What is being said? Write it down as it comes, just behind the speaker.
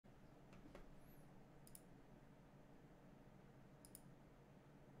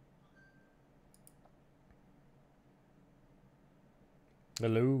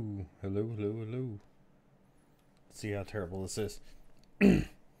Hello, hello, hello, hello. Let's see how terrible this is.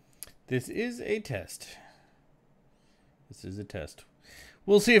 This is a test. This is a test.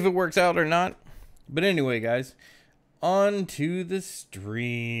 We'll see if it works out or not. But anyway, guys, on to the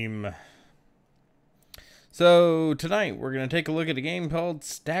stream. So tonight we're going to take a look at a game called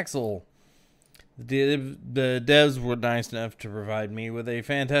Staxel. The devs were nice enough to provide me with a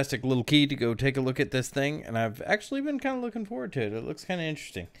fantastic little key to go take a look at this thing, and I've actually been kind of looking forward to it. It looks kind of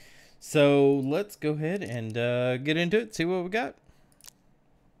interesting. So let's go ahead and get into it, see what we got.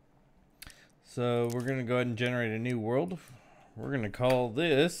 So we're going to go ahead and generate a new world. We're going to call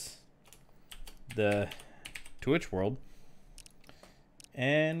this the Twitch world,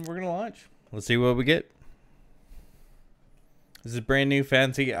 and we're going to launch. Let's see what we get. This is brand new,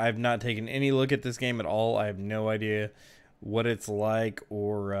 fancy. I've not taken any look at this game at all. I have no idea what it's like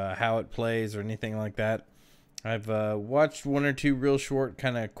or how it plays or anything like that. I've watched one or two real short,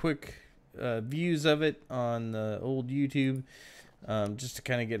 kind of quick views of it on the old YouTube, just to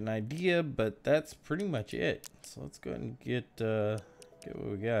kind of get an idea. But that's pretty much it. So let's go ahead and get what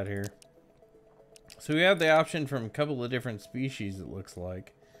we got here. So we have the option from a couple of different species. It looks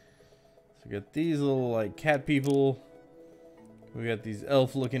like. So we got these little like cat people. We got these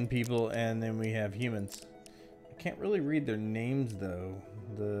elf-looking people, and then we have humans. I can't really read their names though.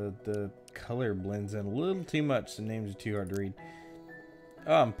 The color blends in a little too much. The names are too hard to read.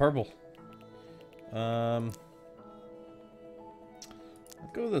 Oh, I'm purple. Let's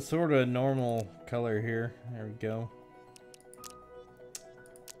go with a sort of normal color here. There we go.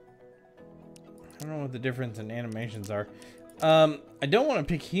 I don't know what the difference in animations are. I don't want to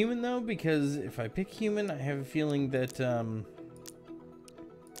pick human though, because if I pick human, I have a feeling that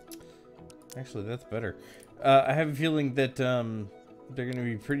actually, that's better. I have a feeling that they're going to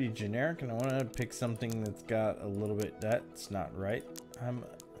be pretty generic, and I want to pick something that's got a little bit... That's not right.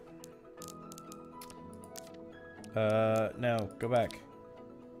 No, go back.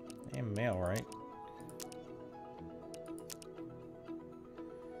 I am male, right?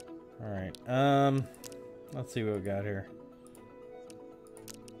 Alright, let's see what we got here.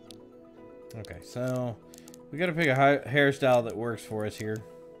 Okay, so we got to pick a hairstyle that works for us here.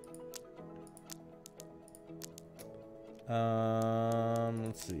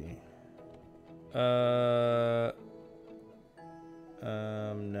 Let's see. No,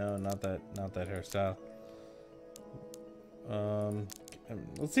 not that hairstyle.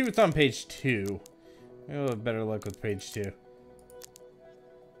 Let's see what's on page 2. We'll have better luck with page 2.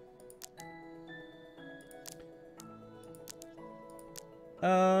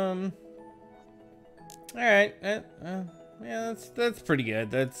 All right. Yeah, that's pretty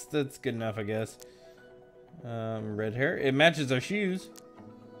good. That's good enough, I guess. Red hair. It matches our shoes.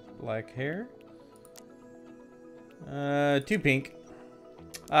 Black hair. Too pink.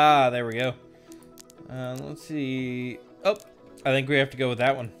 Ah, there we go. Let's see. Oh, I think we have to go with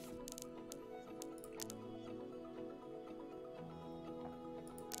that one.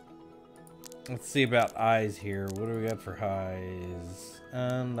 Let's see about eyes here. What do we got for eyes?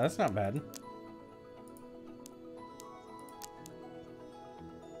 That's not bad.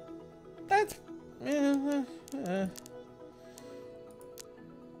 That's...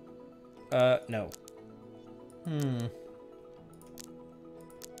 no.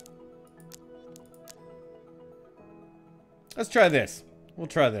 Let's try this. We'll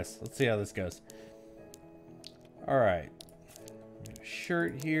try this. Let's see how this goes. Alright.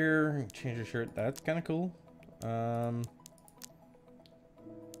 Shirt here. Change your shirt. That's kind of cool.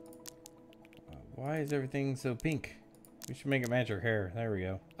 Why is everything so pink? We should make it match her hair. There we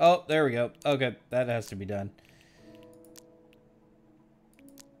go. Oh, there we go. Okay, that has to be done.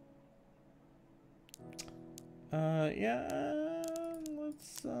 Yeah.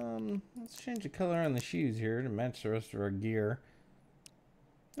 Let's change the color on the shoes here to match the rest of our gear.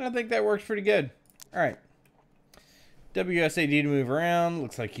 I think that works pretty good. All right. WSAD to move around.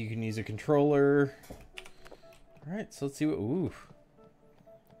 Looks like you can use a controller. All right, so let's see what. Ooh.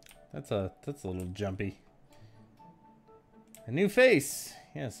 That's a little jumpy. A new face.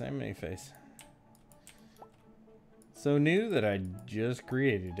 Yes, I'm a new face. So new that I just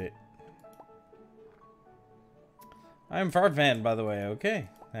created it. I'm Farfan, by the way. Okay,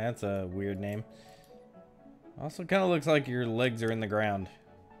 that's a weird name. Also kind of looks like your legs are in the ground.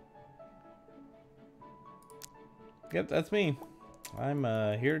 Yep, that's me. I'm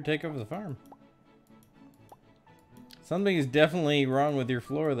here to take over the farm. Something is definitely wrong with your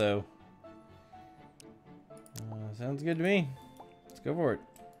floor, though. Sounds good to me. Let's go for it.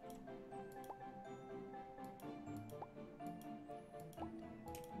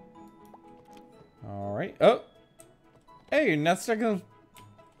 All right. Oh, hey, you're not stuck in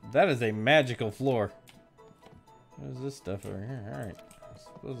That is a magical floor. What is this stuff over here? Alright. I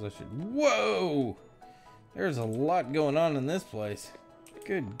suppose I should... Whoa! There's a lot going on in this place.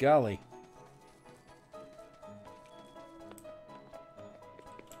 Good golly.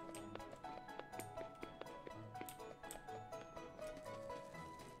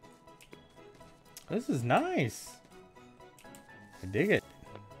 This is nice. I dig it.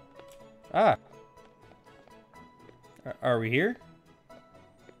 Ah. Are we here?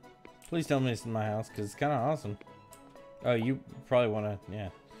 Please tell me this is my house, because it's kind of awesome. Oh, you probably want to, yeah.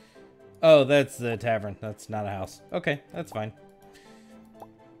 Oh, that's the tavern. That's not a house. Okay, that's fine.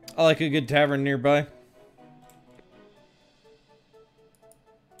 I like a good tavern nearby.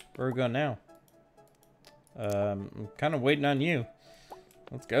 Where are we going now? I'm kind of waiting on you.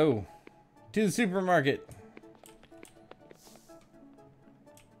 Let's go. To the supermarket.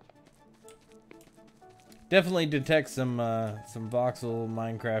 Definitely detect some voxel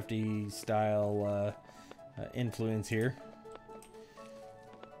Minecrafty style influence here.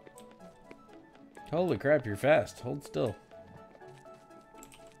 Holy crap, you're fast. Hold still.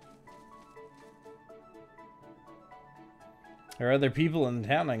 There are other people in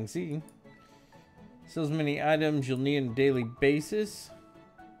town I can see. Sells many items you'll need on a daily basis.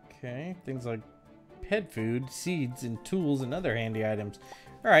 Okay, things like pet food, seeds, and tools, and other handy items.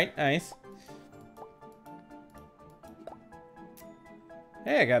 Alright, nice.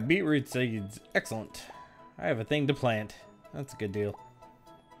 Hey, I got beetroot seeds. Excellent. I have a thing to plant. That's a good deal.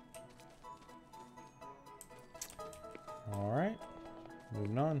 Alright,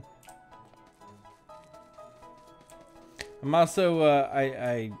 moving on. I'm also,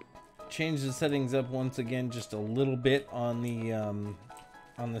 I changed the settings up once again just a little bit on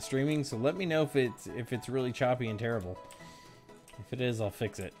the streaming, so let me know if it's really choppy and terrible. If it is, I'll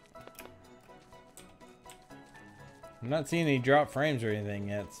fix it. I'm not seeing any drop frames or anything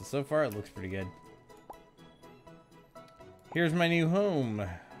yet, so far it looks pretty good. Here's my new home.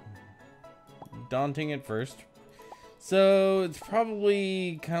 Daunting at first. So it's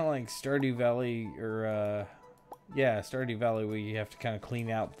probably kind of like Stardew Valley, or yeah, Stardew Valley, where you have to kind of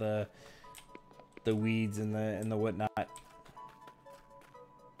clean out the weeds and the whatnot.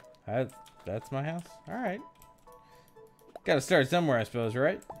 That's my house. All right. Got to start somewhere, I suppose,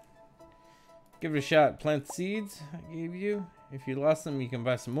 right? Give it a shot. Plant the seeds I gave you. If you lost them, you can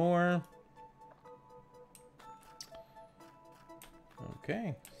buy some more.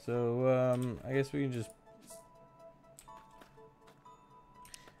 Okay, so I guess we can just.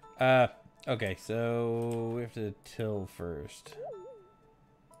 Okay, so we have to till first.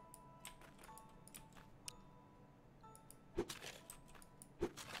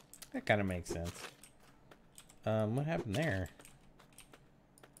 That kind of makes sense. What happened there?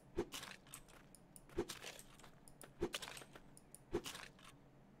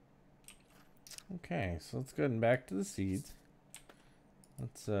 Okay, so let's go ahead and back to the seeds.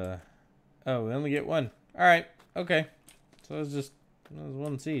 Let's, oh, we only get one. Alright, okay. So it was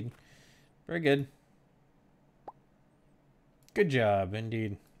one seed. Very good. Good job,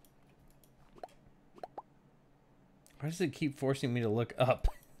 indeed. Why does it keep forcing me to look up?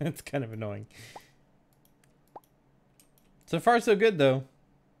 That's kind of annoying. So far, so good, though.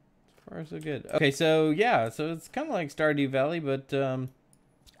 So far, so good. Okay, so, yeah. So it's kind of like Stardew Valley, but,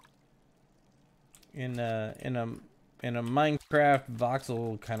 in a Minecraft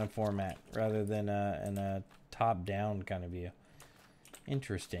voxel kind of format rather than in a top-down kind of view.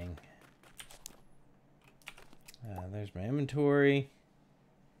 Interesting. There's my inventory.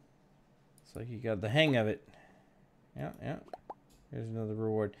 Looks like you got the hang of it. Yeah, yeah. Here's another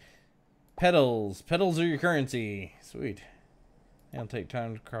reward. Petals. Petals are your currency. Sweet. It'll take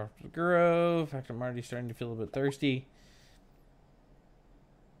time to crop the grow. In fact, I'm already starting to feel a bit thirsty.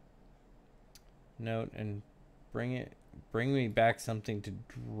 Note and bring me back something to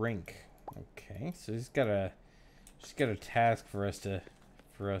drink. Okay, so she's got a task for us to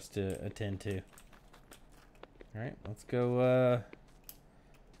attend to. All right, let's go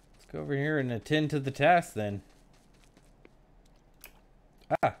over here and attend to the task then.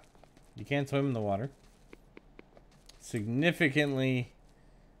 Ah, you can't swim in the water. Significantly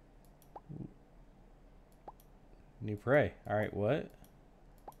new prey. All right, what?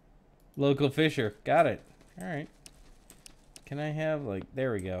 Local fisher. Got it. All right. Can I have, like,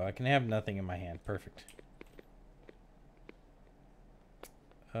 there we go. I can have nothing in my hand. Perfect.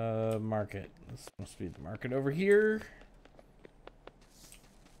 Market. This must be the market over here.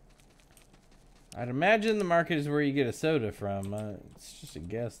 I'd imagine the market is where you get a soda from. It's just a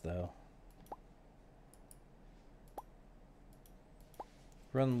guess, though.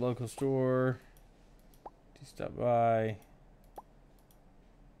 Run the local store. Do stop by.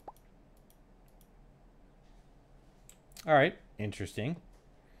 All right, interesting.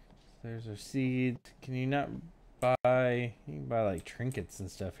 There's our seeds. Can you not buy? You can buy like trinkets and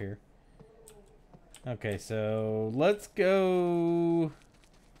stuff here. Okay, so let's go.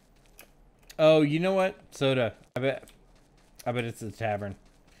 Oh, you know what? Soda. I bet it's the tavern.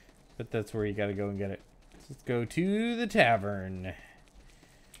 But that's where you gotta go and get it. So let's go to the tavern.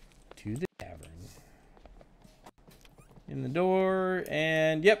 To the tavern. In the door,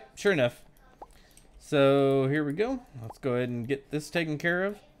 and yep, sure enough. So here we go. Let's go ahead and get this taken care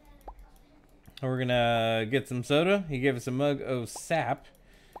of. We're gonna get some soda. He gave us a mug of sap.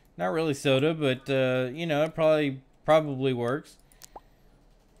 Not really soda, but you know, it probably works.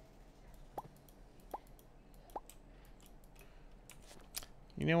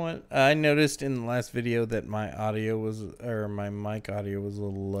 You know what? I noticed in the last video that my audio was, or my mic audio was a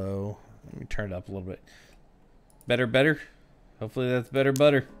little low. Let me turn it up a little bit. Better. Hopefully that's better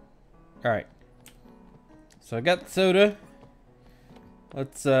butter. All right. So I got the soda.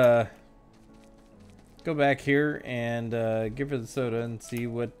 Let's go back here and give her the soda and see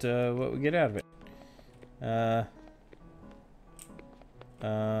what we get out of it. I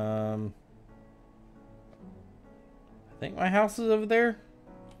think my house is over there.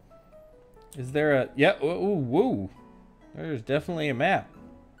 Is there a... Yeah, whoa. There's definitely a map.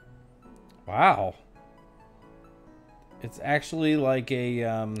 Wow. It's actually like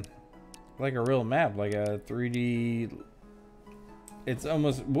a real map, like a 3D... It's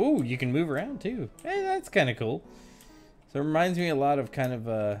almost... Whoa, you can move around too. Hey, that's kind of cool. So it reminds me a lot of kind of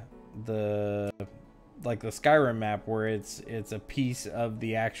the... like the Skyrim map where it's a piece of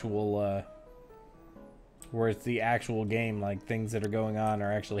the actual... where it's the actual game, like things that are going on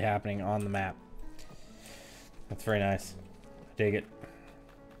are actually happening on the map. That's very nice. I dig it.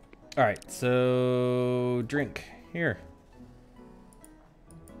 Alright, so drink. Here.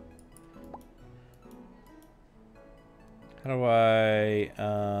 How do I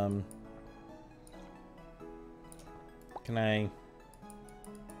can I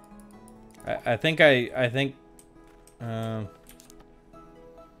think I think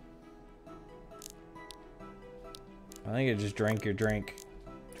I just drank your drink.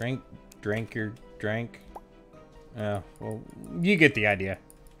 Drank your drink. Oh, well, you get the idea.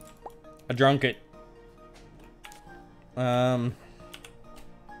 I drunk it. Let's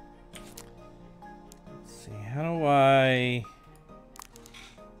see, how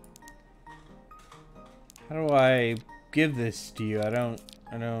do I give this to you? I don't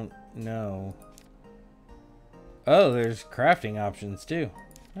know. Oh, there's crafting options too.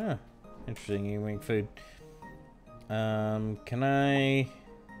 Huh. Interesting, you make food. Can I...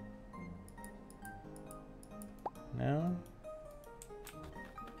 No?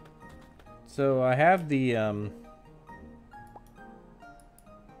 So I have the,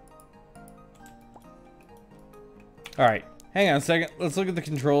 Alright, hang on a second. Let's look at the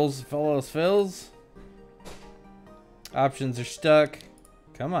controls. If all else fails. Options are stuck.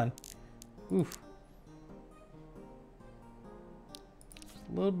 Come on. Oof.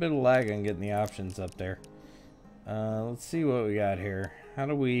 A little bit of lag on getting the options up there. Let's see what we got here. How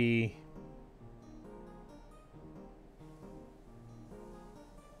do we...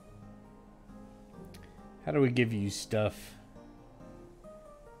 How do we give you stuff?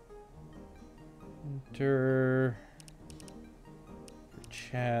 Enter... For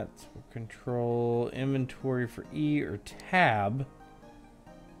chats, for control, inventory for E or tab.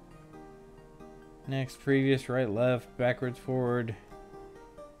 Next, previous, right, left, backwards, forward.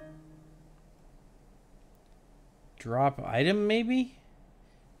 Drop item, maybe?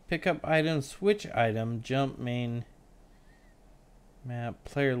 Pick up item, switch item, jump main, map,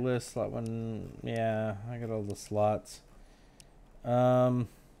 player list, slot one. Yeah, I got all the slots.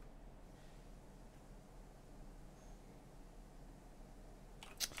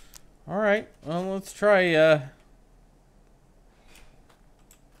 Alright, well, let's try,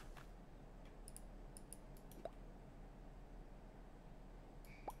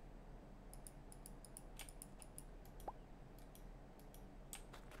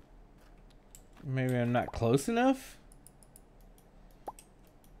 maybe I'm not close enough?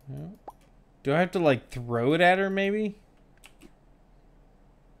 No. Do I have to, like, throw it at her, maybe?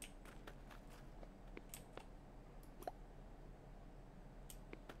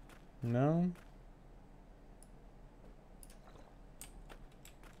 No?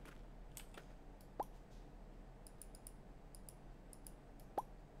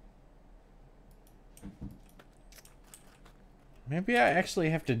 Maybe I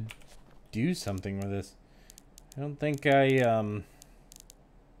actually have to do something with this. I don't think I,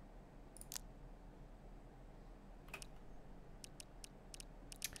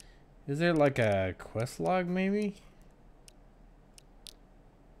 Is there like a quest log, maybe?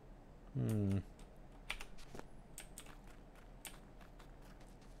 Hmm.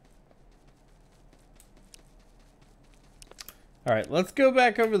 All right, let's go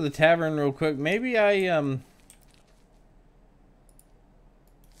back over the tavern real quick. Maybe I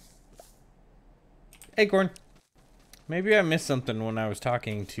Acorn. Maybe I missed something when I was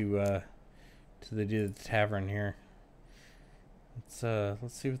talking to the dude at the tavern here.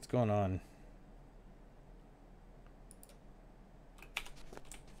 Let's see what's going on.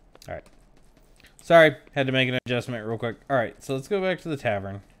 All right. Sorry, had to make an adjustment real quick. All right, so let's go back to the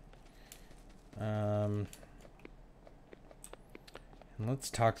tavern. And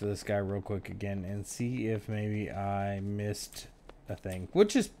let's talk to this guy real quick again and see if maybe I missed a thing,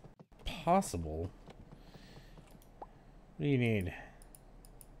 which is possible. What do you need?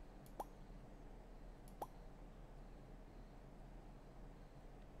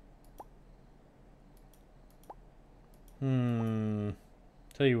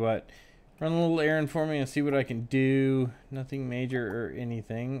 Tell you what. Run a little errand for me and see what I can do. Nothing major or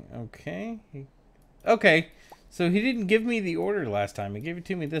anything. Okay. Okay. So he didn't give me the order last time. He gave it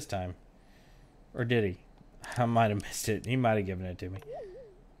to me this time. Or did he? I might have missed it. He might have given it to me.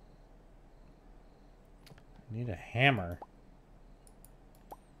 I need a hammer.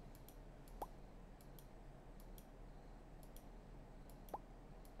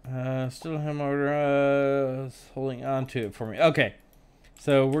 Still have my order. Holding on to it for me. Okay.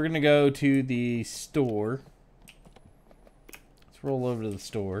 So we're going to go to the store. Let's roll over to the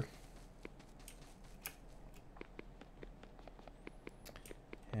store.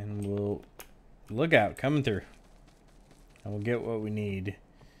 And we'll look out, coming through. And we'll get what we need.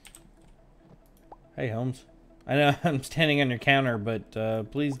 Hey, Holmes. I know I'm standing on your counter, but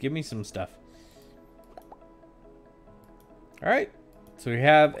please give me some stuff. Alright. So we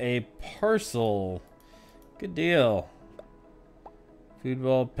have a parcel. Good deal. Food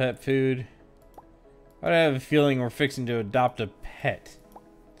ball, pet food. I have a feeling we're fixing to adopt a pet.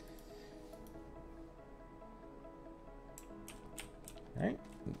 Alright.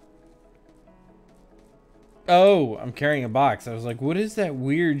 Oh, I'm carrying a box. I was like, what is that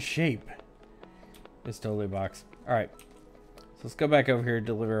weird shape? It's totally a box. Alright. So let's go back over here and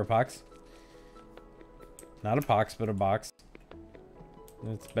deliver a box. Not a pox, but a box.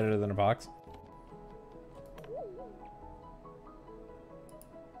 It's better than a box.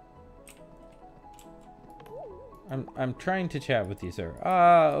 I'm trying to chat with you, sir.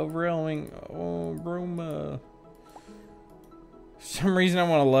 Overwhelming. Oh, broom. For some reason I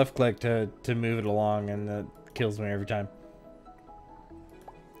want to left click to move it along, and that kills me every time.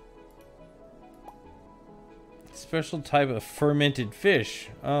 Special type of fermented fish.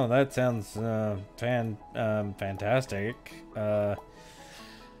 Oh, that sounds fantastic.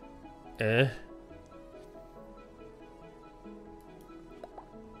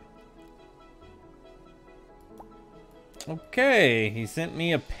 Okay, he sent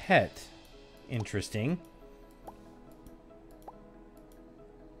me a pet. Interesting.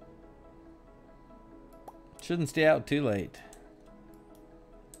 Shouldn't stay out too late.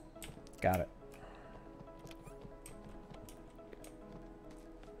 Got it.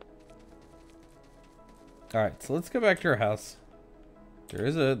 Alright, so let's go back to our house. There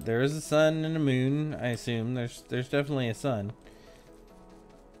is a sun and a moon, I assume. There's definitely a sun.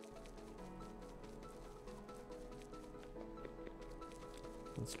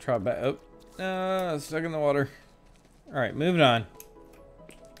 Let's try back. Oh, stuck in the water. Alright, moving on.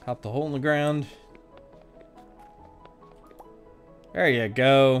 Hop the hole in the ground. There you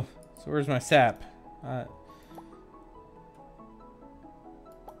go. So where's my sap? I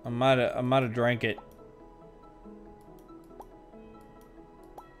might have drank it.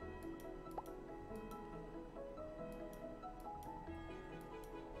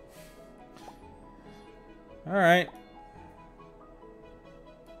 All right.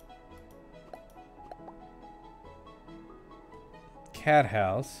 Cat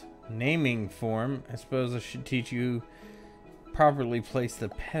house. Naming form. I suppose I should teach you properly place the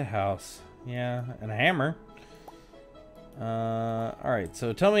pet house. Yeah, and a hammer. Alright,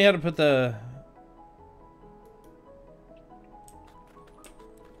 so tell me how to put the...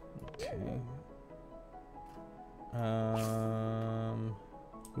 Okay.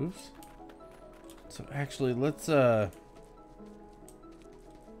 Oops. So actually, let's put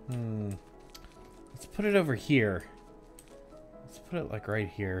it over here. Let's put it like right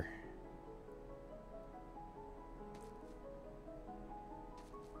here.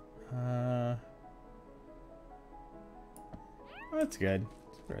 That's good.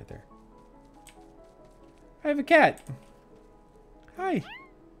 It's right there. I have a cat. Hi.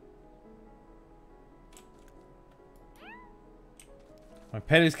 My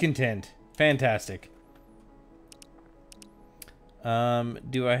pet is content. Fantastic.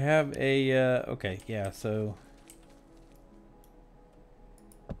 Do I have a, okay, yeah, so.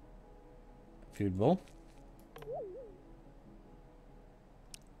 Food bowl.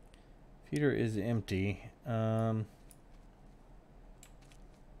 Feeder is empty. There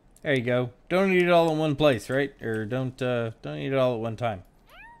you go. Don't eat it all in one place, right? Or don't eat it all at one time.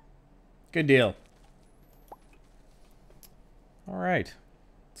 Good deal. Alright.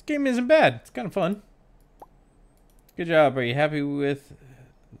 This game isn't bad. It's kind of fun. Good job. Are you happy with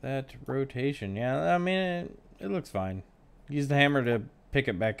that rotation? Yeah, I mean, it looks fine. Use the hammer to pick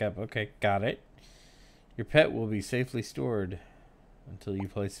it back up. Okay, got it. Your pet will be safely stored until you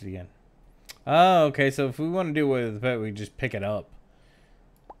place it again. Oh, okay. So if we want to do away with the pet, we just pick it up.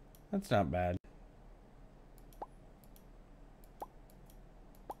 That's not bad.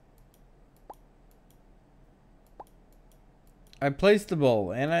 I placed the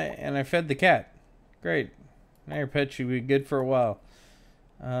bowl and I fed the cat. Great. Now your pet should be good for a while.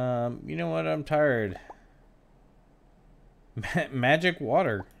 You know what? I'm tired. Magic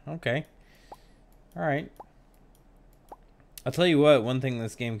water. Okay. All right. I'll tell you what. One thing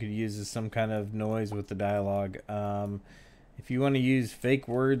this game could use is some kind of noise with the dialogue. If you want to use fake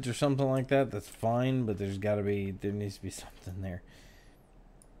words or something like that, that's fine. But there needs to be something there.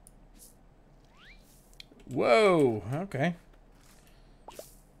 Whoa. Okay.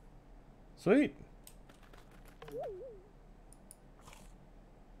 Sweet.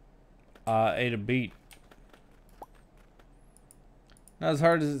 Ate a beet. Not as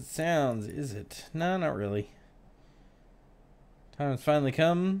hard as it sounds, is it? No, not really. Time has finally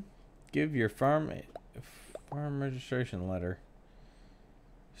come. Give your farm registration letter.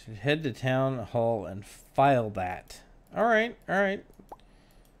 You should head to town hall and file that. Alright, alright.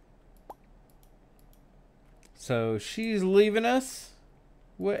 So she's leaving us?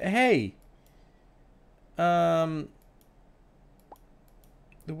 What? Hey.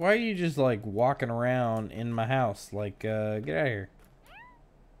 Why are you just like walking around in my house? Like, get out of here.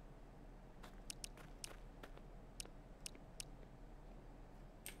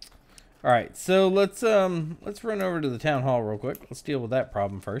 All right, so let's run over to the town hall real quick. Let's deal with that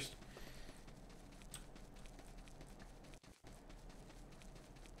problem first.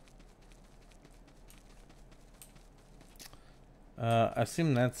 I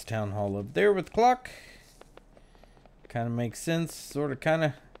assume that's town hall up there with the clock. Kind of makes sense, sort of, kind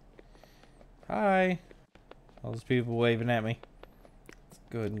of. Hi. All those people waving at me. Let's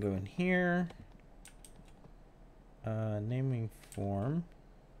go ahead and go in here. Naming form.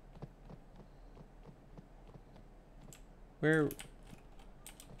 Where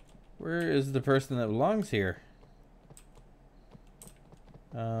is the person that belongs here?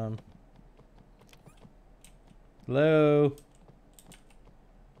 Hello?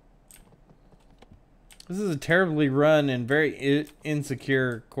 This is a terribly run and very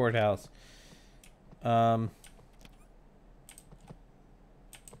insecure courthouse. There's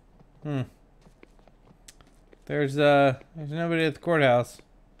nobody at the courthouse.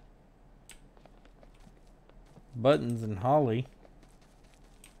 Buttons and Holly.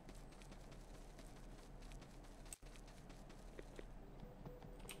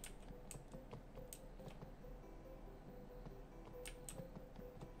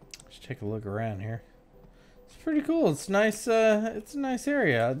 Let's take a look around here. It's pretty cool. It's nice. It's a nice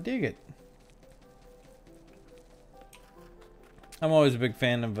area. I dig it. I'm always a big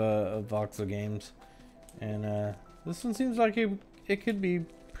fan of voxel games, and this one seems like it could be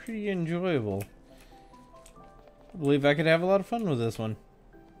pretty enjoyable. I believe I could have a lot of fun with this one.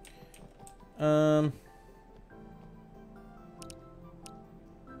 So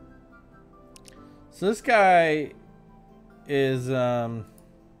this guy is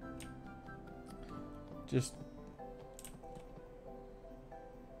just.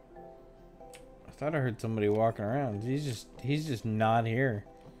 I thought I heard somebody walking around. He's just not here.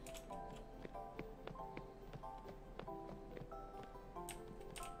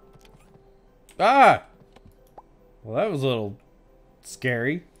 Ah! Well, that was a little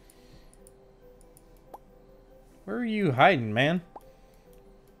scary. Where are you hiding, man?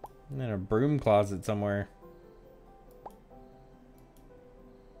 I'm in a broom closet somewhere.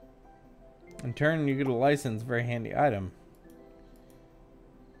 In turn, you get a license, very handy item.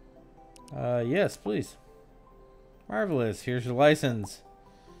 Yes, please. Marvelous. Here's your license.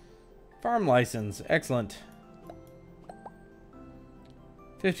 Farm license. Excellent.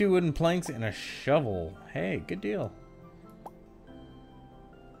 50 wooden planks and a shovel. Hey, good deal.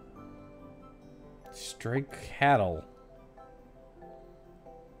 Stray cattle.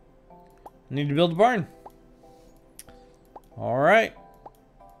 Need to build a barn. Alright.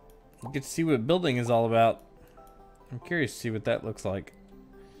 get to see what building is all about. I'm curious to see what that looks like.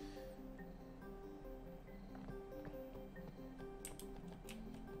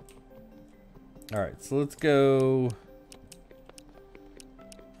 Alright, so let's go.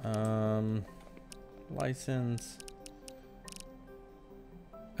 License.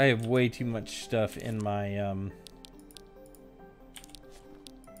 I have way too much stuff in my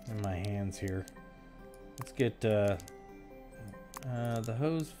hands here. Let's get the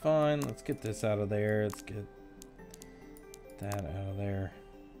hose fine. Let's get this out of there. Let's get that out of there.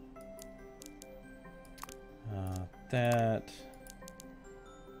 That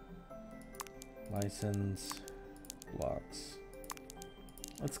license blocks.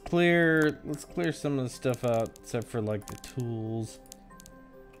 Let's clear some of the stuff out except for like the tools.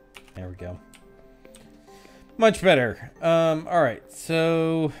 There we go. Much better. All right,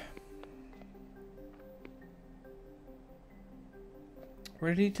 so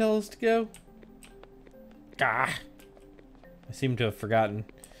where did he tell us to go? Gah. I seem to have forgotten.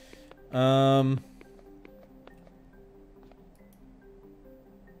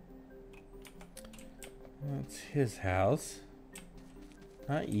 That's his house.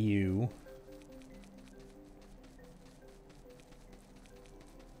 Not you.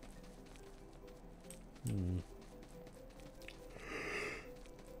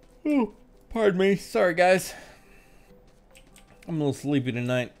 Oh, pardon me. Sorry, guys. I'm a little sleepy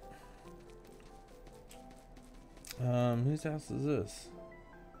tonight. Whose house is this?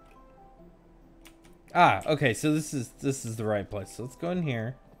 Ah, okay. So this is the right place. So let's go in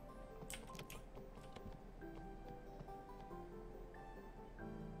here.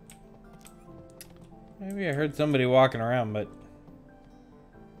 Maybe I heard somebody walking around, but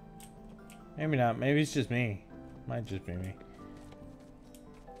maybe not. Maybe it's just me. Might just be me.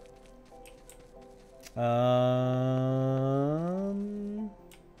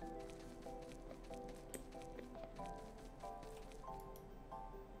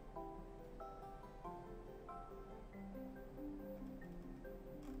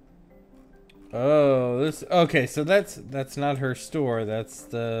 Oh, this okay, so that's not her store,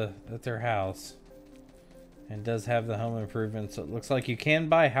 that's her house. And does have the home improvement, so it looks like you can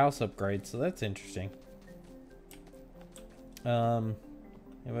buy house upgrades, so that's interesting. Anybody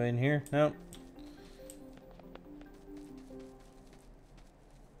in here? Nope.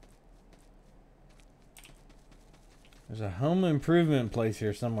 There's a home improvement place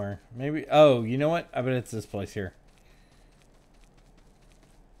here somewhere. Maybe, oh, you know what? I bet it's this place here.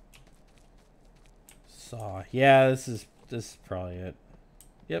 Saw. Yeah, this is probably it.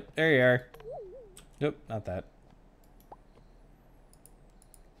 Yep, there you are. Nope, not that.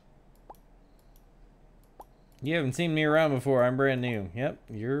 You haven't seen me around before. I'm brand new. Yep,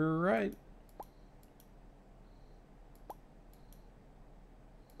 you're right.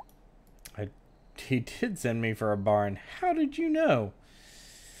 He did send me for a barn. How did you know?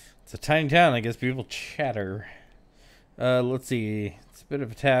 It's a tiny town. I guess people chatter. Let's see. It's a bit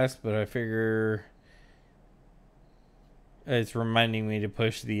of a task, but I figure it's reminding me to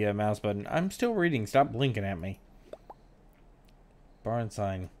push the mouse button. I'm still reading. Stop blinking at me. Barn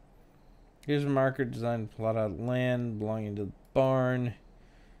sign. Here's a marker designed to plot out land belonging to the barn.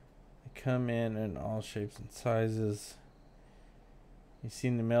 They come in all shapes and sizes. You've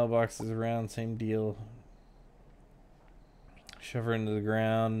seen the mailboxes around, same deal. Shove her into the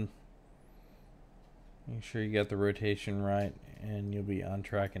ground. Make sure you got the rotation right, and you'll be on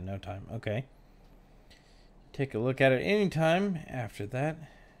track in no time. Okay. Take a look at it anytime after that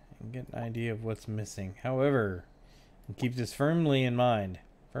and get an idea of what's missing. However, and keep this firmly in mind.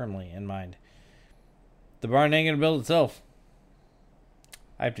 The barn ain't gonna build itself.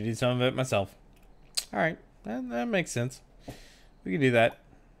 I have to do some of it myself. Alright, that makes sense. We can do that.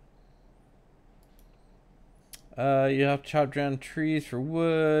 You have to chop down trees for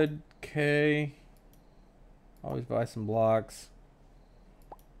wood. Okay. Always buy some blocks.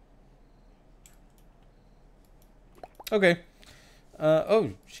 Okay.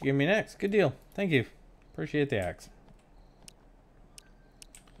 Oh, she gave me an axe. Good deal. Thank you. Appreciate the axe.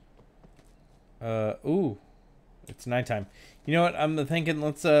 Ooh. It's nighttime. You know what? I'm thinking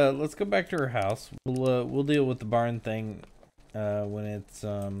let's go back to her house. We'll deal with the barn thing when it's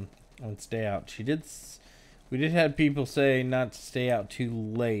day out. We did have people say not to stay out too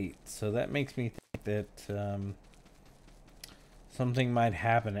late, so that makes me think that something might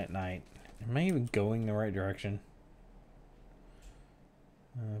happen at night. Am I even going the right direction?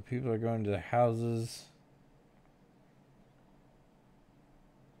 People are going to their houses.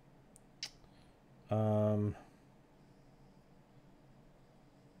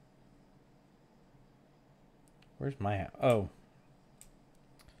 Where's my house? Oh.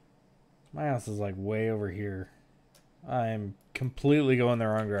 My house is like way over here. I'm completely going the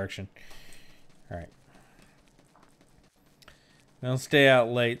wrong direction. Alright. Don't stay out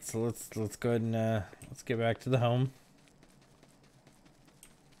late, so let's go ahead and let's get back to the home.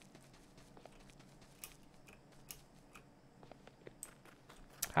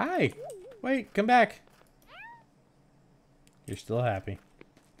 Hi! Wait, come back. You're still happy.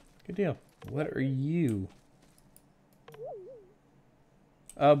 Good deal. What are you?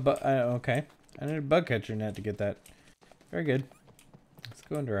 But okay. I need a bug catcher net to get that. Very good. Let's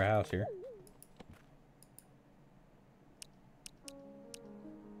go into our house here.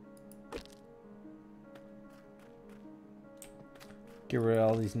 Get rid of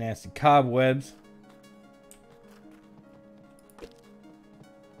all these nasty cobwebs.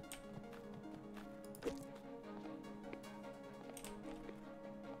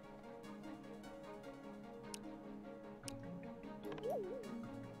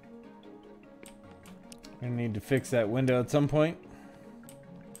 I need to fix that window at some point.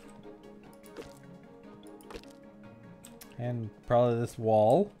 And probably this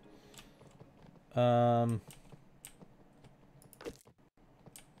wall. There's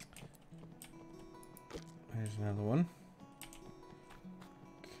another one.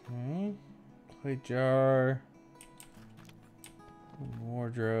 Okay. Plate jar.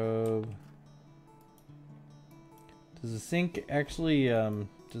 Wardrobe. Does the sink actually,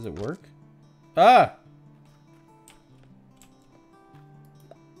 does it work? Ah!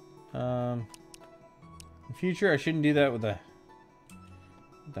 In future, I shouldn't do that with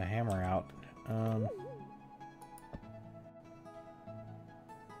the hammer out. All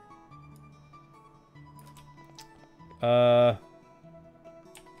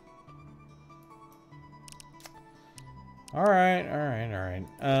right.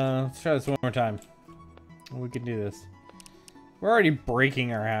 Let's try this one more time. We can do this. We're already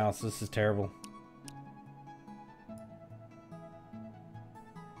breaking our house. This is terrible.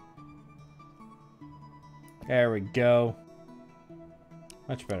 There we go.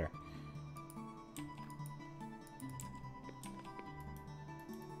 Much better.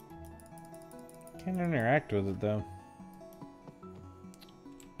 Can't interact with it though.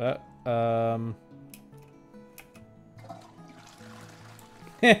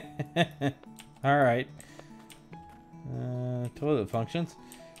 Alright. Toilet functions.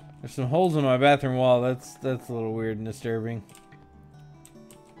 There's some holes in my bathroom wall. That's a little weird and disturbing.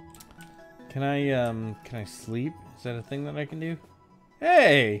 Can I sleep? Is that a thing that I can do?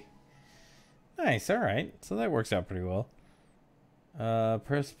 Hey! Nice, alright. So that works out pretty well.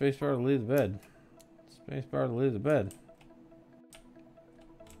 Press spacebar to leave the bed. Spacebar to leave the bed.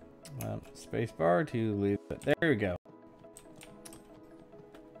 Spacebar to leave the bed. There we go.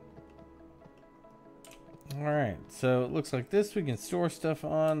 Alright, so it looks like this we can store stuff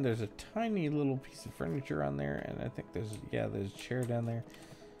on. There's a tiny little piece of furniture on there, and I think there's a chair down there.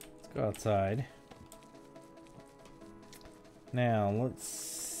 Let's go outside. Now, let's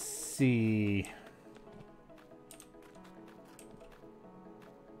see.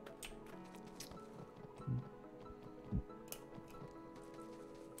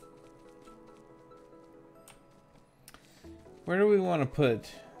 Where do we want to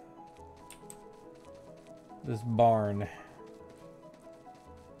put this barn?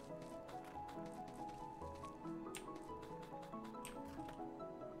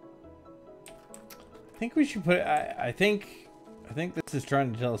 I think we should put it, I think this is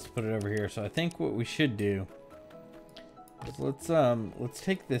trying to tell us to put it over here. So I think what we should do is let's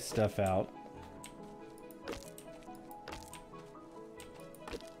take this stuff out.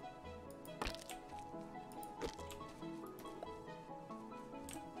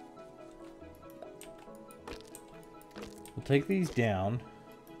 We'll take these down.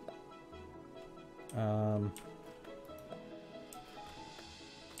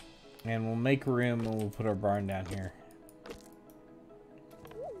 And we'll make room and we'll put our barn down here.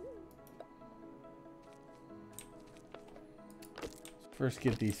 First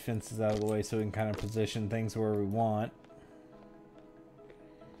get these fences out of the way so we can kind of position things where we want.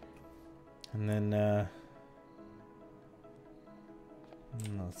 And then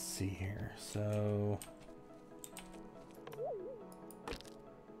let's see here. So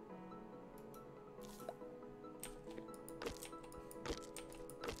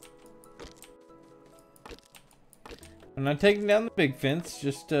I'm not taking down the big fence,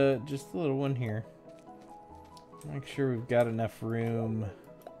 just the little one here. Make sure we've got enough room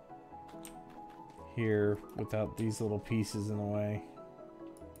here without these little pieces in the way.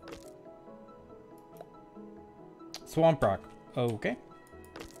 Swamp rock. Okay.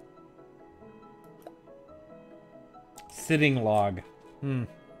 Sitting log.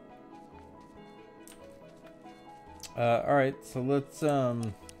 All right, so let's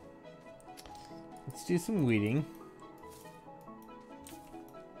do some weeding.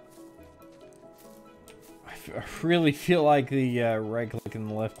 I really feel like the right click and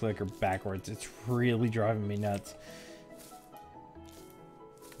the left click are backwards. It's really driving me nuts.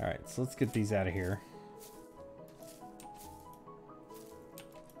 All right, so let's get these out of here.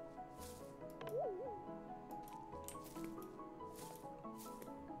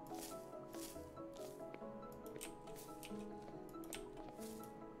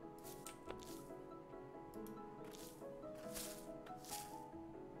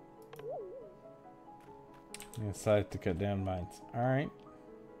 I decided to cut down vines. All right.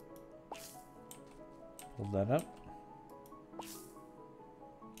 Hold that up.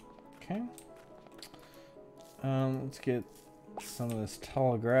 Okay. Let's get some of this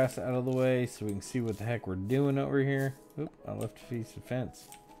tall grass out of the way so we can see what the heck we're doing over here. Oop, I left a piece of fence.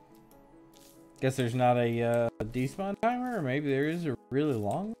 Guess there's not a despawn timer, or maybe there is a really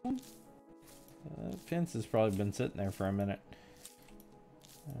long one. Fence has probably been sitting there for a minute.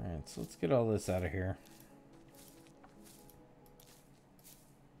 Alright, so let's get all this out of here.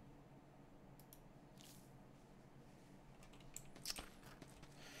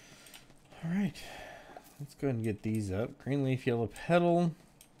 Alright, let's go ahead and get these up. Green leaf, yellow petal.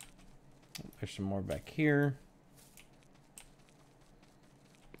 There's some more back here.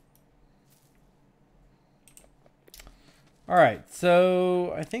 Alright,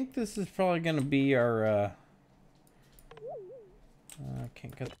 so I think this is probably going to be our... I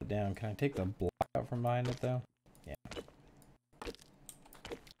can't cut it down. Can I take the block out from behind it, though? Yeah.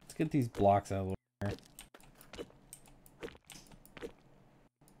 Let's get these blocks out of the way.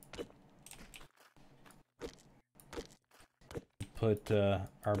 Put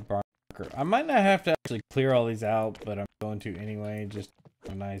our barn marker. I might not have to actually clear all these out, but I'm going to anyway. Just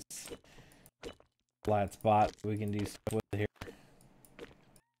a nice flat spot we can do stuff with here.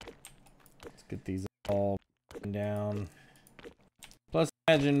 Let's get these all down. Plus,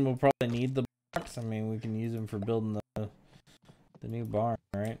 I imagine we'll probably need the blocks. I mean, we can use them for building the new barn,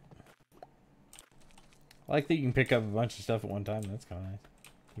 right? I like that you can pick up a bunch of stuff at one time. That's kind of nice.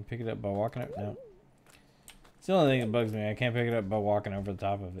 You can pick it up by walking up? No. It's the only thing that bugs me. I can't pick it up by walking over the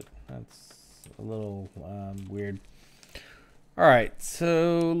top of it. That's a little weird. All right,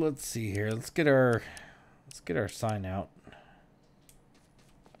 so let's see here. Let's get our sign out.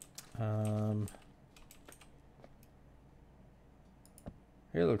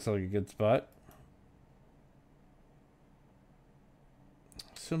 Here looks like a good spot.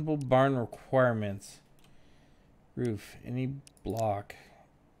 Simple barn requirements. Roof, any block.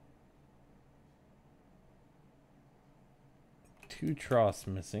 2 troughs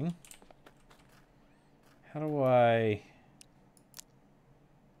missing. How do I...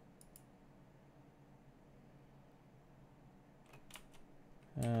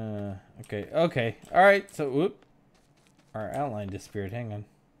 Okay. All right. So, whoop. Our outline disappeared. Hang on.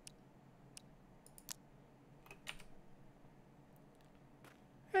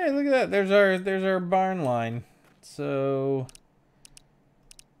 Hey, look at that. There's our barn line. So,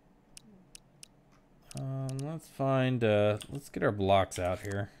 let's get our blocks out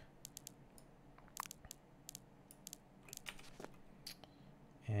here.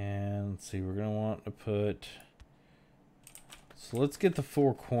 And let's see, we're gonna want to put, so let's get the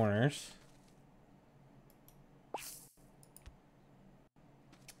 4 corners.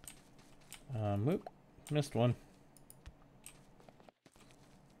 Oop, missed one.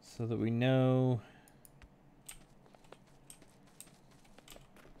 So that we know.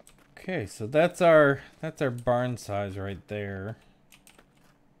 Okay, so that's our barn size right there.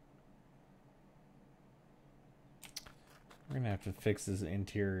 We're gonna have to fix this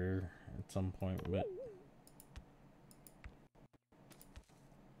interior at some point, but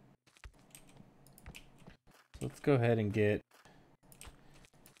so let's go ahead and get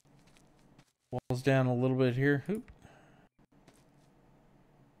walls down a little bit here. Oop.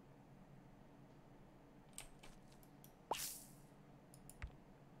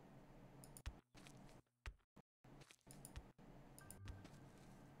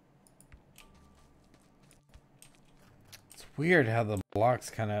 Weird how the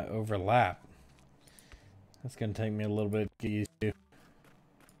blocks kind of overlap. That's going to take me a little bit to get used to.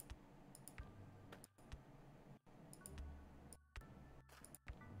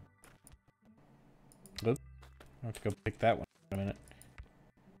 Oops. I have to go pick that one in a minute.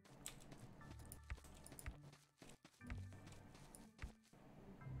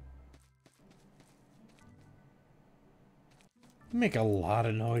 You make a lot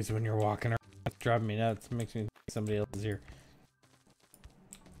of noise when you're walking around. It's driving me nuts. It makes me think somebody else is here.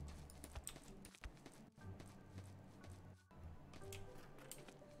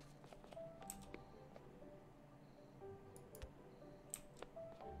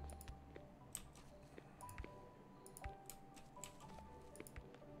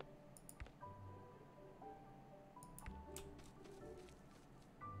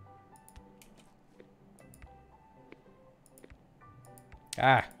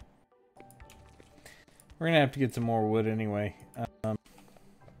 Ah. We're gonna have to get some more wood anyway.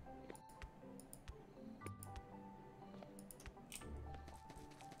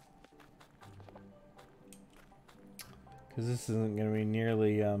 Because this isn't gonna be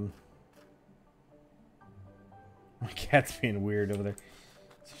nearly, My cat's being weird over there.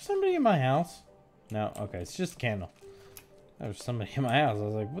 Is there somebody in my house? No? Okay, it's just a candle. There's somebody in my house. I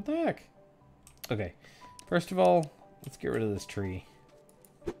was like, what the heck? Okay. First of all, let's get rid of this tree.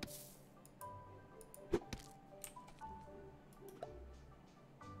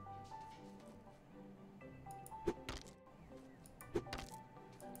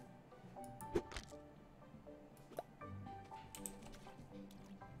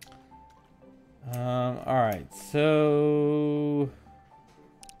 Alright, so...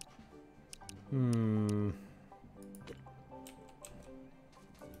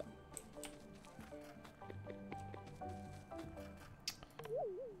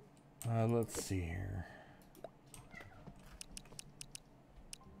 let's see here.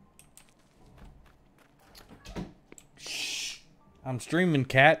 Shh! I'm streaming,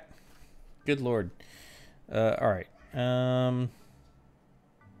 cat. Good lord. Alright.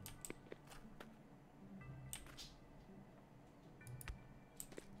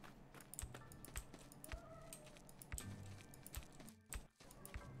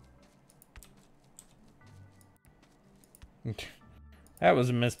 That was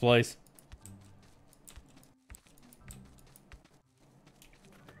a misplace.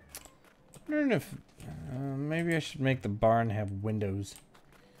 I'm wondering if maybe I should make the barn have windows.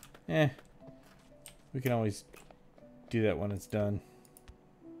 We can always do that when it's done.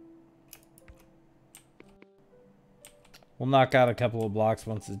 We'll knock out a couple of blocks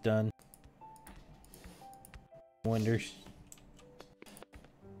once it's done. Windows.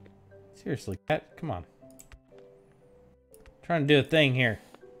 Seriously, cat, come on. Trying to do a thing here.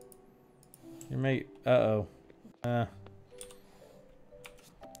 You may. Uh-oh.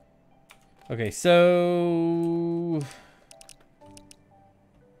 Okay, so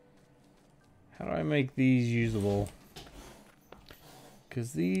how do I make these usable?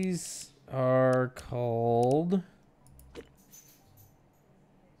 Because these are called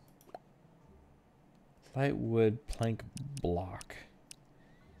light wood plank block.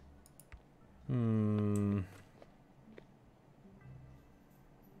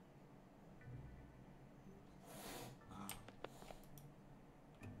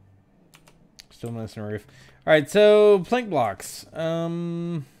 Still missing a roof. All right, so plank blocks.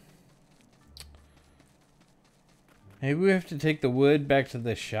 Maybe we have to take the wood back to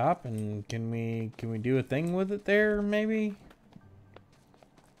the shop, and can we do a thing with it there? Maybe.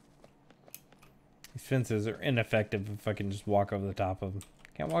 These fences are ineffective if I can just walk over the top of them.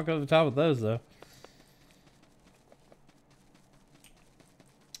 Can't walk over the top of those though.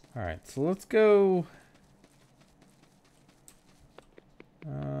 All right, so let's go.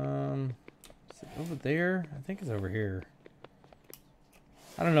 Is it over there? I think it's over here.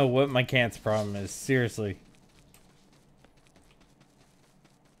 I don't know what my cat's problem is. Seriously.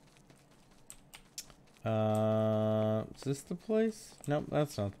 Is this the place? Nope,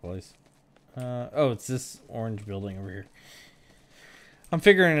 that's not the place. Oh, it's this orange building over here. I'm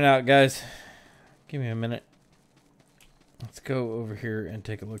figuring it out, guys. Give me a minute. Let's go over here and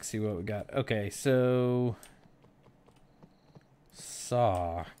take a look, see what we got. Okay, so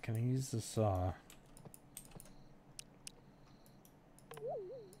saw. Can I use the saw?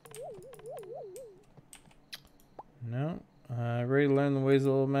 No. Ready to learn the ways of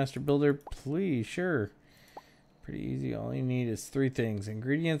the little master builder? Please, sure. Pretty easy. All you need is 3 things: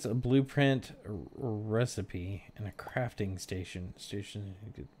 ingredients, a blueprint, a recipe, and a crafting station.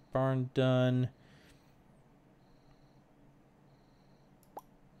 Get barn done.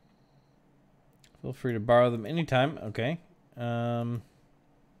 Feel free to borrow them anytime. Okay.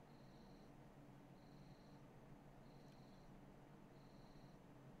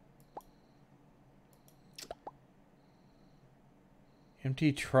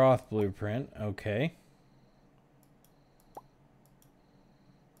 Empty trough blueprint. Okay.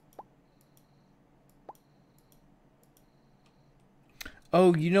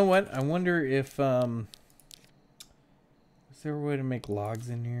 Oh, you know what? I wonder if, is there a way to make logs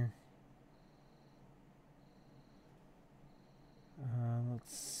in here?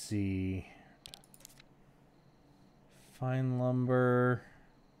 Let's see. Fine lumber.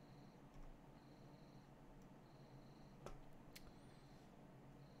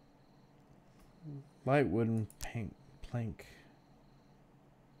 Light wooden plank.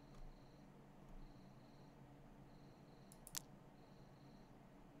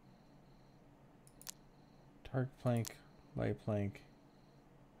 Dark plank, light plank.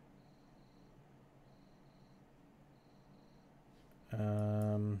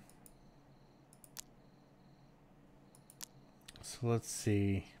 So let's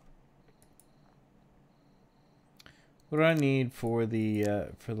see. What do I need for the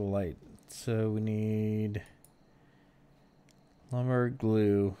light? So we need lumber,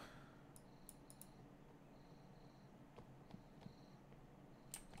 glue.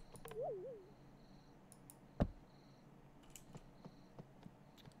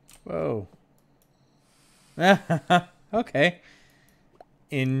 Whoa. Okay.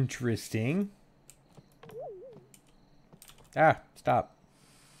 Interesting. Ah, stop.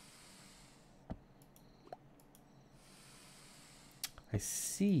 I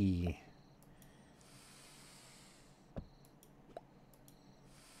see.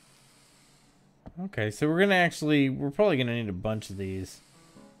 Okay, so we're probably gonna need a bunch of these.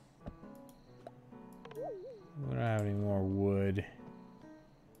 We don't have any more wood.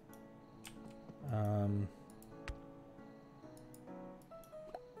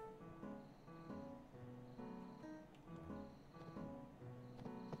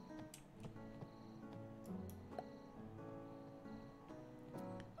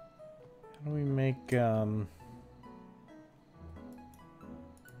 How do we make, can't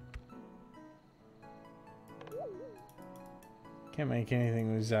make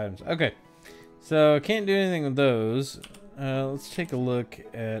anything with these items. Okay, so can't do anything with those. Let's take a look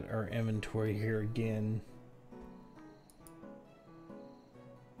at our inventory here again.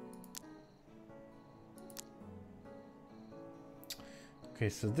 Okay,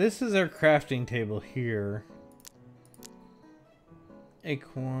 so this is our crafting table here.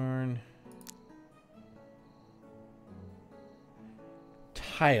 Acorn.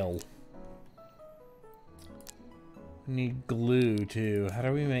 Tile. We need glue too. How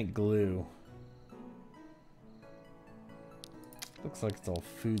do we make glue? Looks like it's all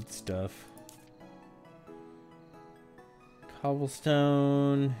food stuff.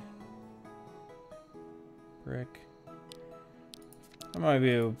 Cobblestone. Brick. That might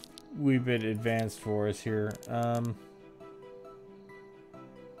be a wee bit advanced for us here.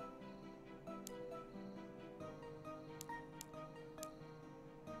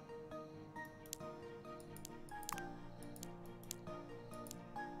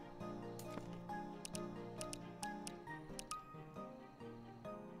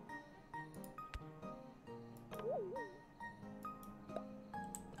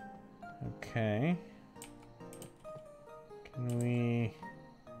 Okay. Can we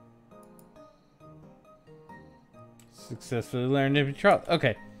successfully learn to be trout?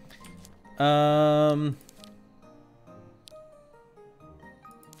 Okay. The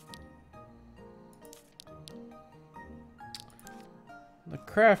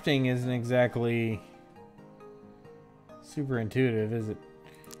crafting isn't exactly super intuitive, is it?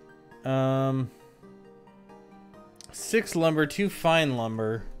 6 lumber, 2 fine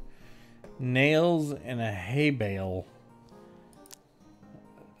lumber, nails, and a hay bale.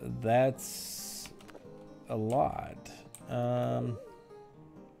 That's a lot.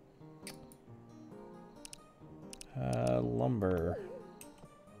 Lumber.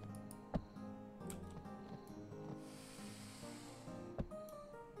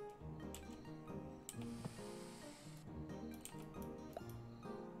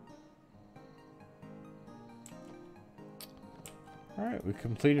 All right, we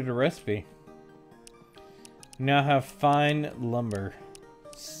completed a recipe. We now have fine lumber.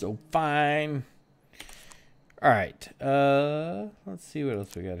 So fine. All right. Let's see what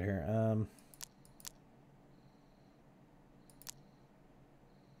else we got here.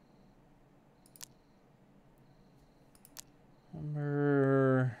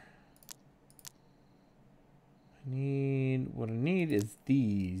 Lumber. What I need is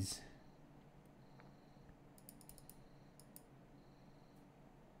these.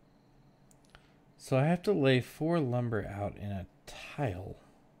 So I have to lay 4 lumber out in a tile.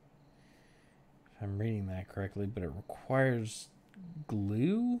 If I'm reading that correctly, but it requires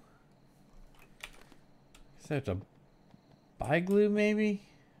glue? Guess I have to buy glue maybe?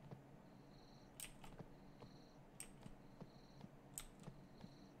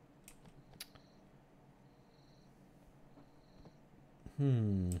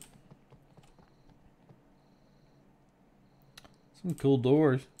 Some cool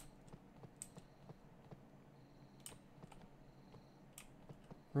doors.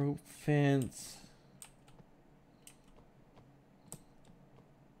 Rope fence.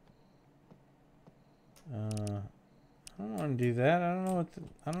 I don't want to do that. I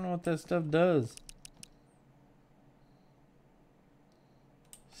don't know what that stuff does.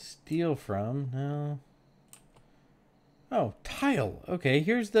 Steal from? No. Oh, tile. Okay,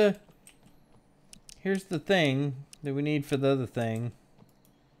 here's the thing that we need for the other thing.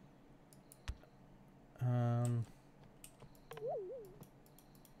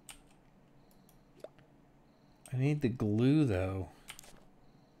 I need the glue, though.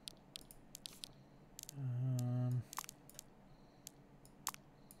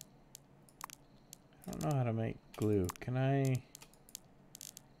 I don't know how to make glue. Can I...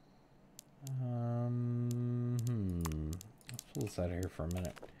 Let's pull this out of here for a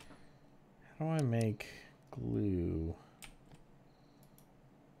minute. How do I make glue?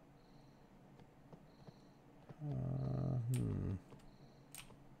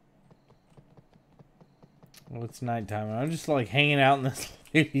 Well, it's nighttime. I'm just like hanging out in this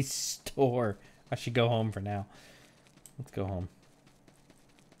lady's store. I should go home for now. Let's go home.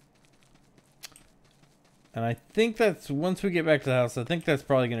 And I think that's, once we get back to the house, I think that's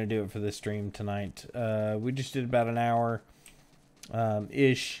probably going to do it for this stream tonight. We just did about an hour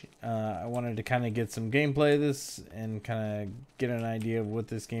ish. I wanted to kind of get some gameplay of this and kind of get an idea of what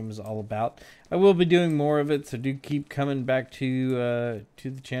this game is all about. I will be doing more of it, so do keep coming back to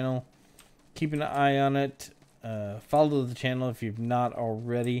the channel. Keep an eye on it. Follow the channel if you've not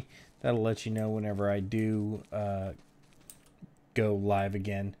already. That'll let you know whenever I do go live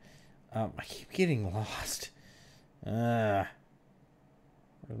again. I keep getting lost. Where's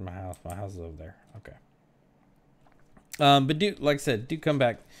my house? My house is over there. Okay. But do, like I said, do come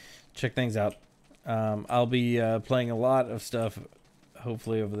back, check things out. I'll be playing a lot of stuff,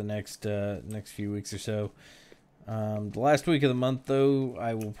 hopefully over the next few weeks or so. The last week of the month, though,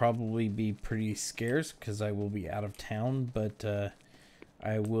 I will probably be pretty scarce because I will be out of town, but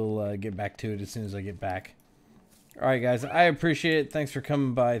I will get back to it as soon as I get back. Alright, guys, I appreciate it. Thanks for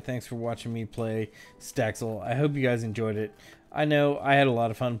coming by. Thanks for watching me play Staxel. I hope you guys enjoyed it. I know I had a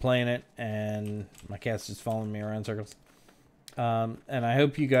lot of fun playing it, and my cat's just following me around in circles. And I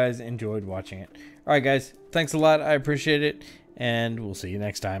hope you guys enjoyed watching it. Alright, guys, thanks a lot. I appreciate it, and we'll see you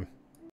next time.